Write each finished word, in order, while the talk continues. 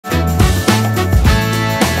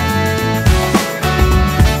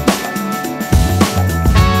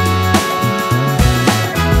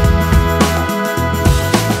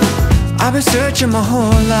I've been searching my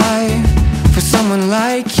whole life for someone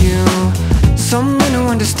like you, someone who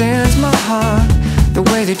understands my heart the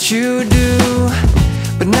way that you do.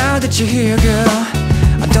 But now that you're here, girl,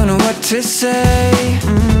 I don't know what to say.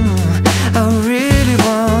 I really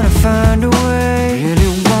wanna find a way,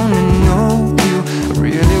 really wanna know you, I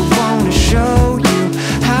really wanna show you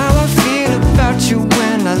how I feel about you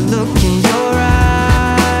when I look in your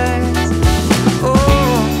eyes.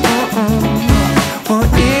 Well,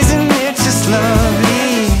 isn't it just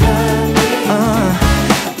lovely,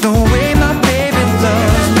 the way my baby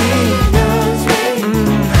loves me.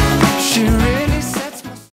 She really sets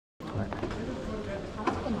my...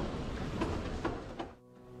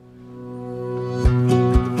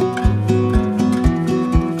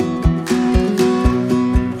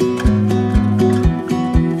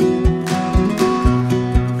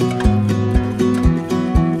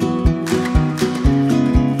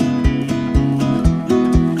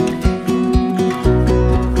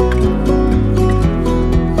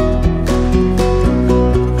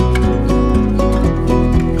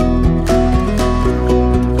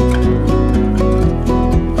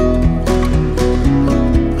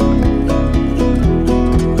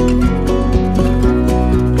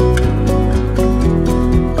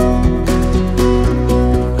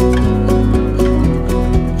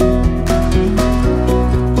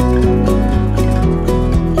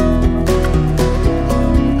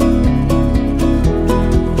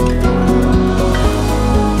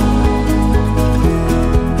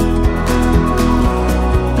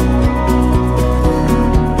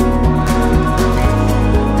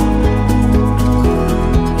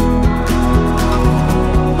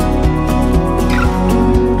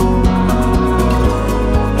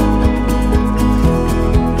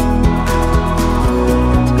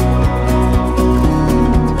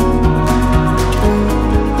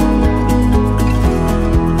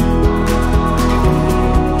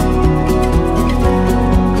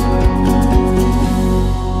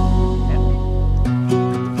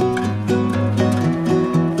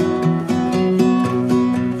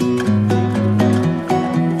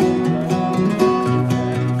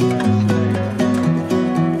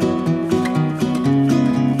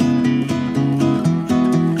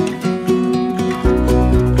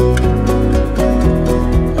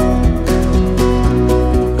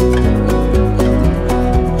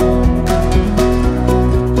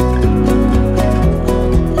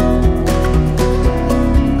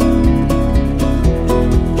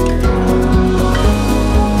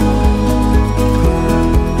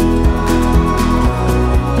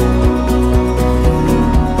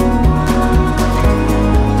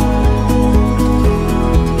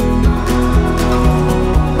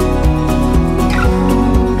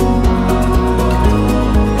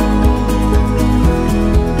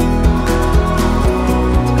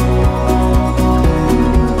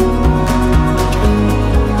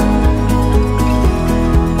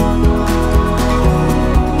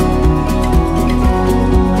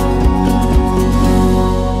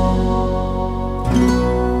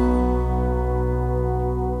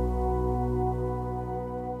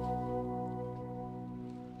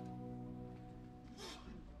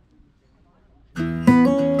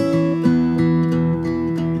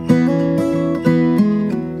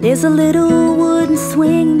 There's a little wooden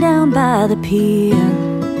swing down by the pier.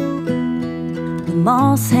 The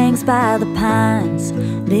moss hangs by the pines,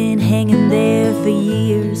 been hanging there for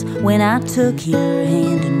years. When I took your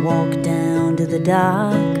hand and walked down to the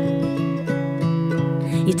dock,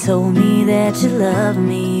 you told me that you loved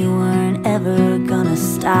me, you weren't ever gonna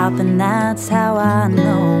stop. And that's how I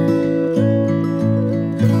know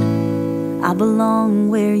I belong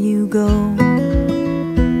where you go.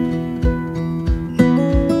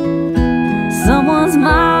 Someone's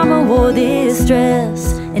mama wore this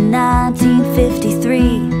dress in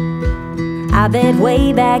 1953. I bet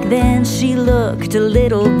way back then she looked a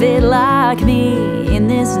little bit like me, in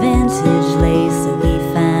this vintage lace that we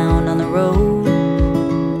found on the road.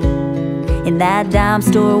 In that dime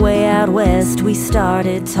store way out west, we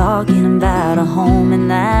started talking about a home. And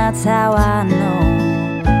that's how I know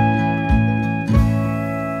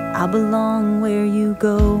I belong where you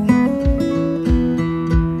go.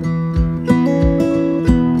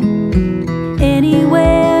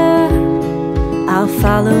 Anywhere I'll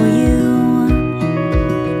follow you,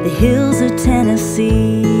 the hills of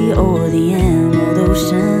Tennessee or the emerald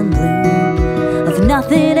ocean blue. Of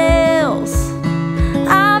nothing else,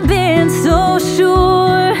 I've been so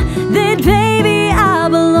sure that baby I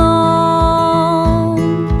belong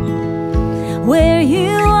where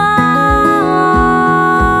you are.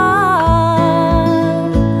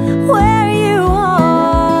 Where you are.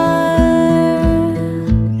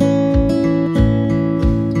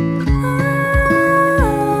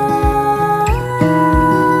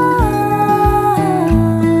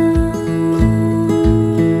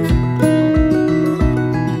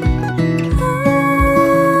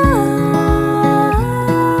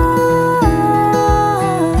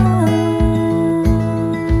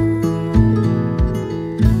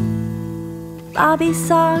 bobby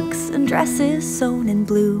socks and dresses sewn in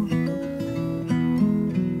blue.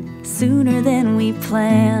 Sooner than we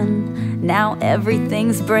planned, now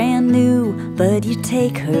everything's brand new. But you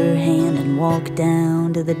take her hand and walk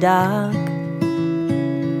down to the dock.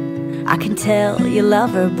 I can tell you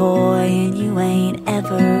love her, boy, and you ain't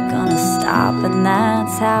ever gonna stop. And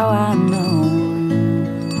that's how I know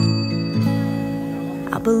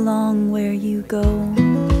I belong where you go.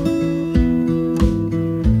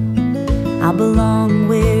 I belong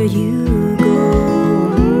where you go.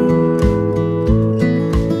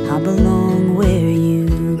 I belong where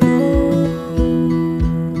you go.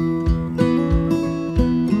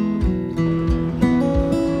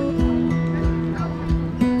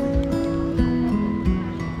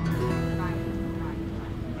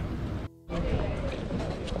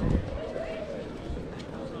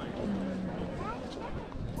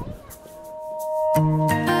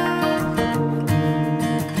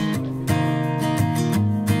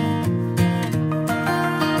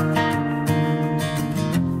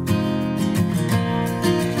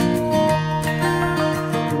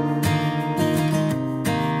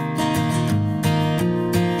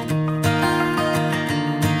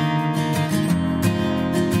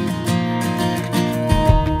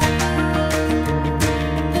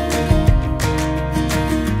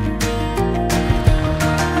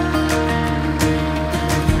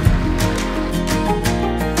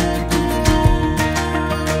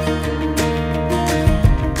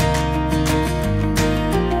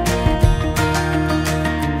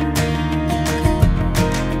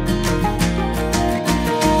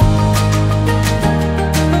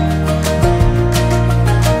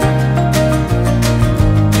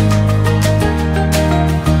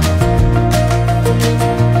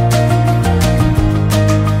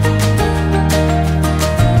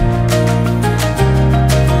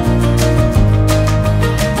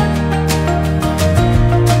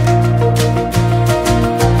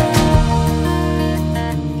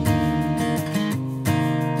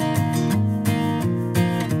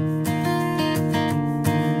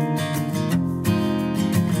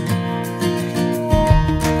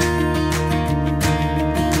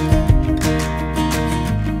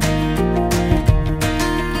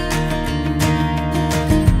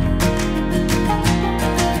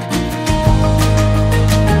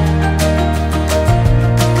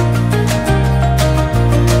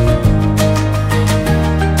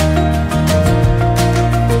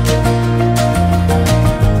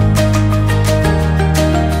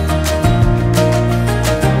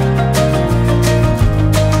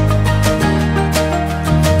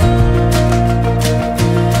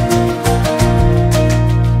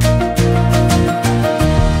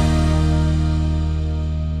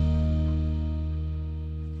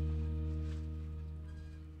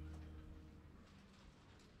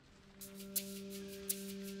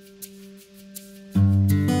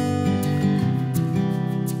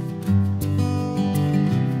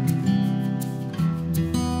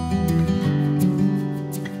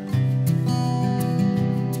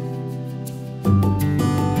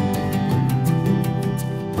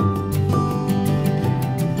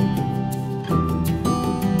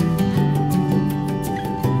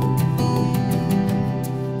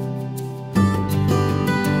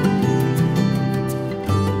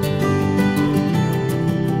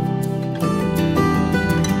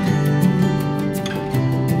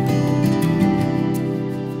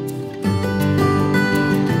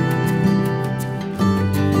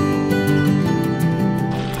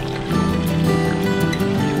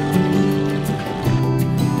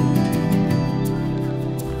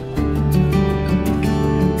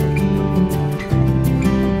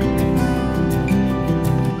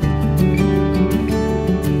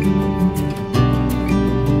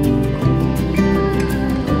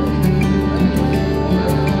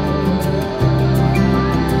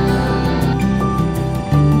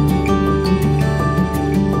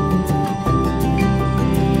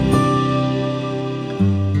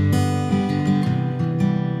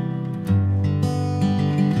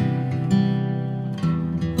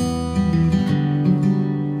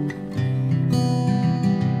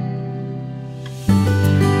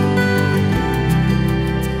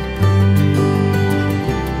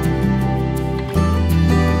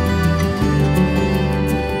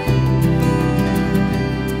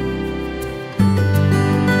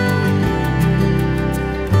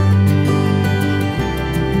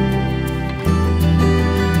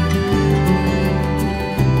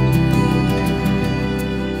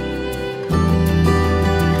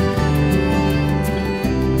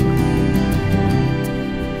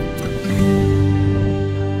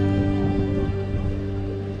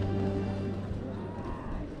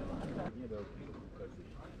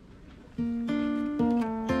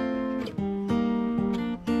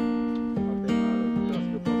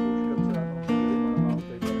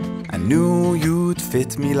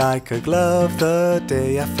 fit me like a glove the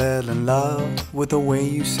day I fell in love with the way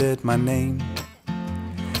you said my name.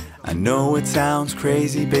 I know it sounds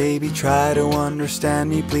crazy, baby, try to understand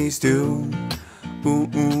me, please do. Ooh,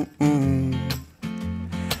 ooh, ooh.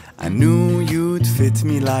 I knew you'd fit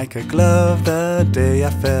me like a glove the day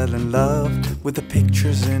I fell in love with the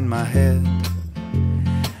pictures in my head.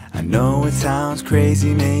 I know it sounds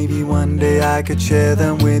crazy, maybe one day I could share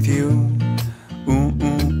them with you. Ooh,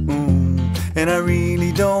 ooh, ooh. And I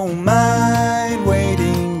really don't mind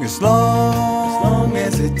waiting as long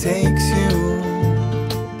as it takes you.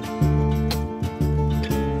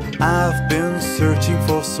 I've been searching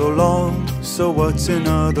for so long, so what's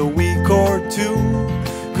another week or two?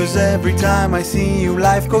 'Cause every time I see you,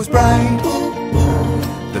 life goes bright.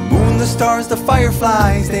 The moon, the stars, the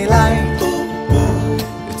fireflies, they light.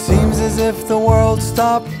 It seems as if the world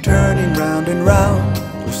stopped turning round and round.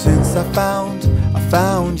 Oh, since I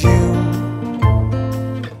found you.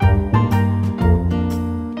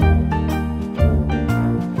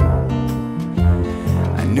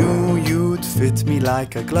 I knew you'd fit me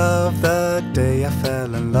like a glove the day I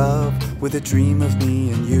fell in love with a dream of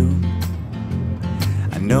me and you.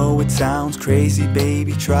 I know it sounds crazy,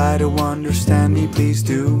 baby, try to understand me, please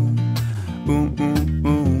do. Ooh, ooh,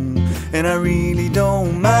 ooh. And I really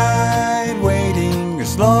don't mind waiting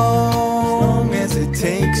as long as it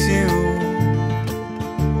takes you.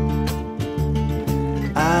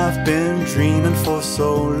 I've been dreaming for so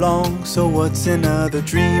long, so what's another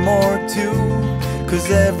dream or two?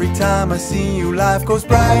 'Cause every time I see you, life goes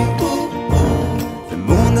bright. The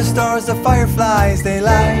moon, the stars, the fireflies, they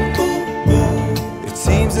light. It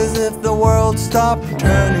seems as if the world stopped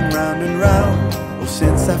turning round and round. Oh,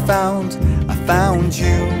 since I found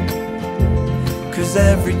you. 'Cause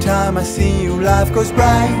every time I see you, life goes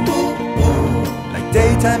bright. Like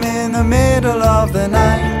daytime in the middle of the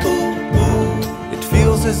night. It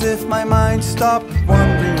feels as if my mind stopped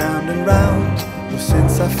wandering round and round. Oh,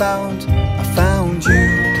 since I found you.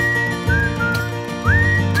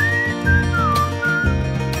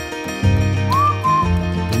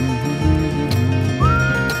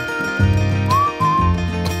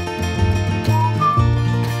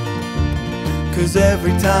 'Cause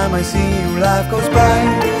every time I see you, life goes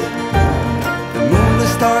bright. The moon, the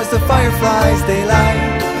stars, the fireflies, they light.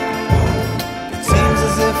 It seems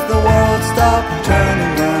as if the world stopped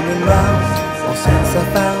turning round and round. Oh, since I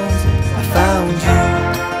found you.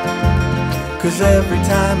 'Cause every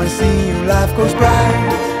time I see you, life goes bright.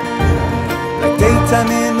 Like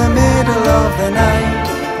daytime in the middle of the night.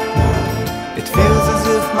 It feels as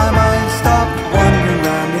if my mind stopped wandering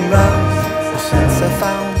round and round. Oh, since I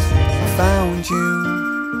found you.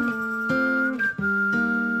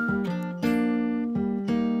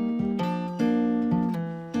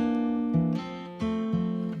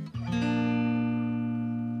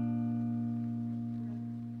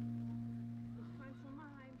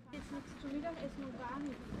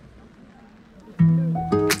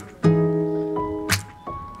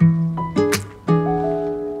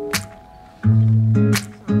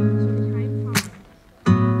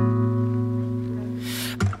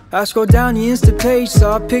 I scrolled down your Insta page,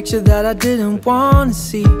 saw a picture that I didn't wanna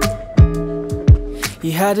see.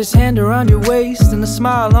 He had his hand around your waist and a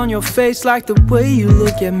smile on your face, like the way you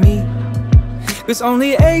look at me. 'Cause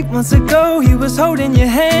only 8 months ago he was holding your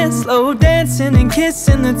hand, slow dancing and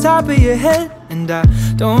kissing the top of your head. And I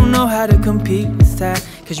don't know how to compete with that,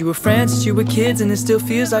 'cause you were friends since you were kids, and it still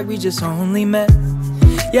feels like we just only met.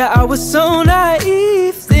 Yeah, I was so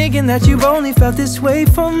naive, thinking that you've only felt this way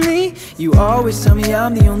for me. You always tell me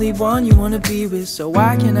I'm the only one you wanna be with, so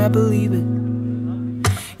why can't I believe it?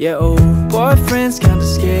 Yeah, old boyfriends kinda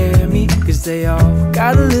scare me, 'cause they all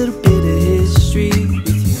got a little bit of history with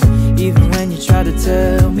you. Even when you try to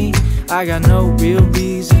tell me I got no real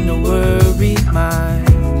reason to worry, my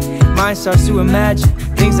mind starts to imagine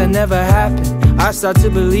things that never happened. I start to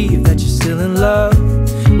believe that you're still in love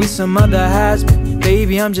with some other has-been.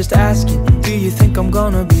 Baby, I'm just asking, do you think I'm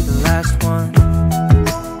gonna be the last one?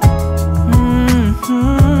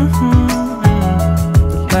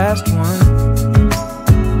 The last one.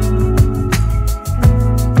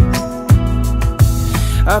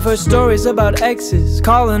 I've heard stories about exes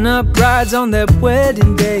calling up brides on their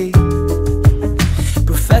wedding day,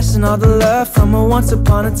 professing all the love from a once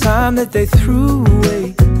upon a time that they threw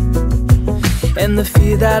away. And the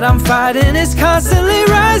fear that I'm fighting is constantly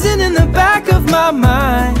rising in the back of my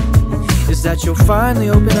mind, is that you'll finally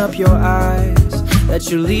open up your eyes, that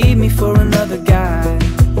you'll leave me for another guy.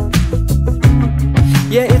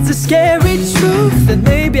 Yeah, it's a scary truth that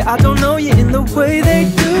maybe I don't know you in the way they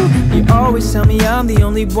do. You always tell me I'm the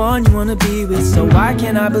only one you wanna be with, so why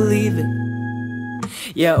can't I believe it?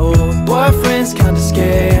 Yeah, old boyfriends kinda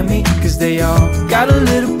scare me, cause they all got a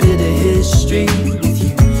little bit of history with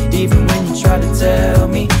you. Even when you try to tell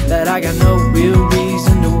me that I got no real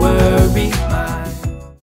reason to worry,